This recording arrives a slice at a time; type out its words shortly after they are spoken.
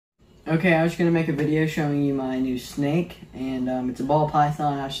Okay, I was going to make a video showing you my new snake, and it's a ball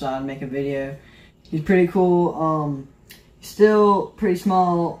python. I just thought I'd make a video. He's pretty cool. Still pretty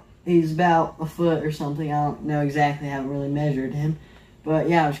small. He's about a foot or something. I don't know exactly. I haven't really measured him. But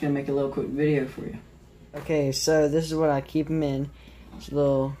yeah, I was going to make a little quick video for you. Okay, so this is what I keep him in. It's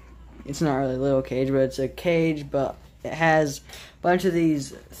not really a little cage, but it's a cage, but it has a bunch of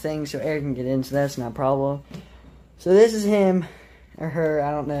these things so air can get in, so that's not a problem. So this is him, or her,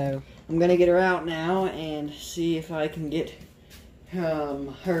 I don't know. I'm going to get her out now and see if I can get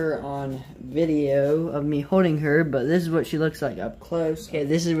her on video of me holding her, but this is what she looks like up close. Okay,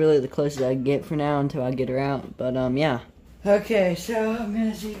 this is really the closest I get for now until I get her out, but yeah. Okay, so I'm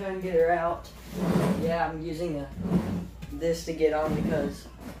going to see if I can get her out. Yeah, I'm using this to get on because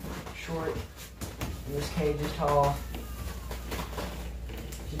I'm short and this cage is tall.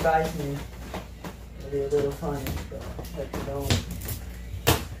 She bites me. It'll be a little funny, but I hope you don't.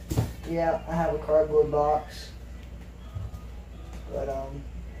 Yeah, I have a cardboard box. But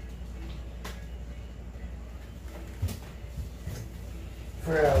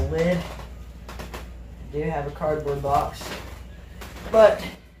for a lid, I do have a cardboard box. But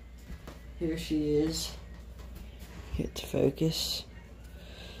here she is. Get to focus.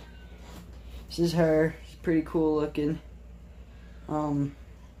 This is her. She's pretty cool looking.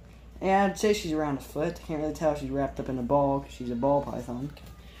 Yeah, I'd say she's around a foot. I can't really tell if she's wrapped up in a ball because she's a ball python.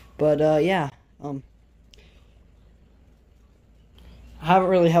 But yeah, I haven't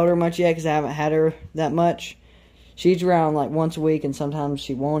really held her much yet because I haven't had her that much. She eats around like once a week, and sometimes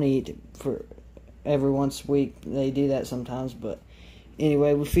she won't eat for every once a week. They do that sometimes, but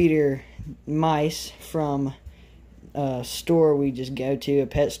anyway, we feed her mice from a store we just go to, a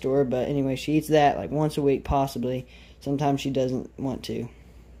pet store. But anyway, she eats that like once a week, possibly. Sometimes she doesn't want to.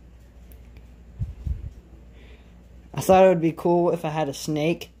 I thought it would be cool if I had a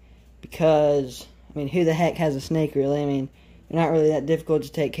snake, because, I mean, who the heck has a snake, really? I mean, they're not really that difficult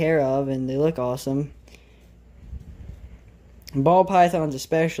to take care of, and they look awesome. Ball pythons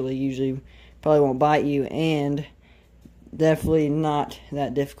especially usually probably won't bite you, and definitely not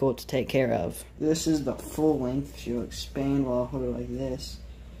that difficult to take care of. This is the full length. She'll expand while I hold her like this.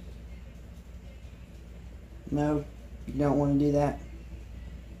 No, you don't want to do that.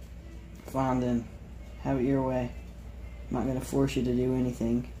 Fine then. Have it your way. I'm not going to force you to do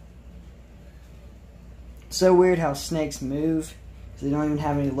anything. It's so weird how snakes move. They don't even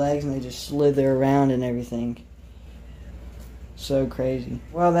have any legs and they just slither around and everything. So crazy.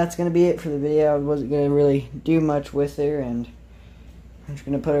 Well, that's going to be it for the video. I wasn't going to really do much with her, and I'm just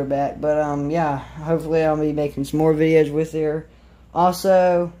going to put her back. But yeah, hopefully I'll be making some more videos with her.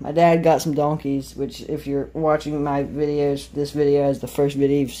 Also, my dad got some donkeys, which if you're watching my videos, this video is the first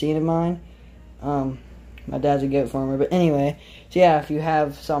video you've seen of mine. My dad's a goat farmer, but anyway, so yeah, if you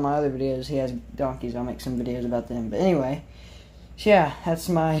have saw my other videos, he has donkeys, I'll make some videos about them. But anyway, so yeah, that's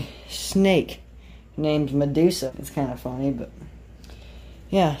my snake named Medusa. It's kind of funny, but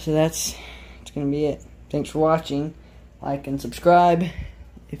yeah, so that's gonna be it. Thanks for watching. Like and subscribe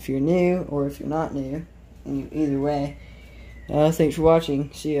if you're new, or if you're not new. Either way, thanks for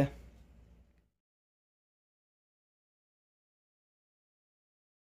watching. See ya.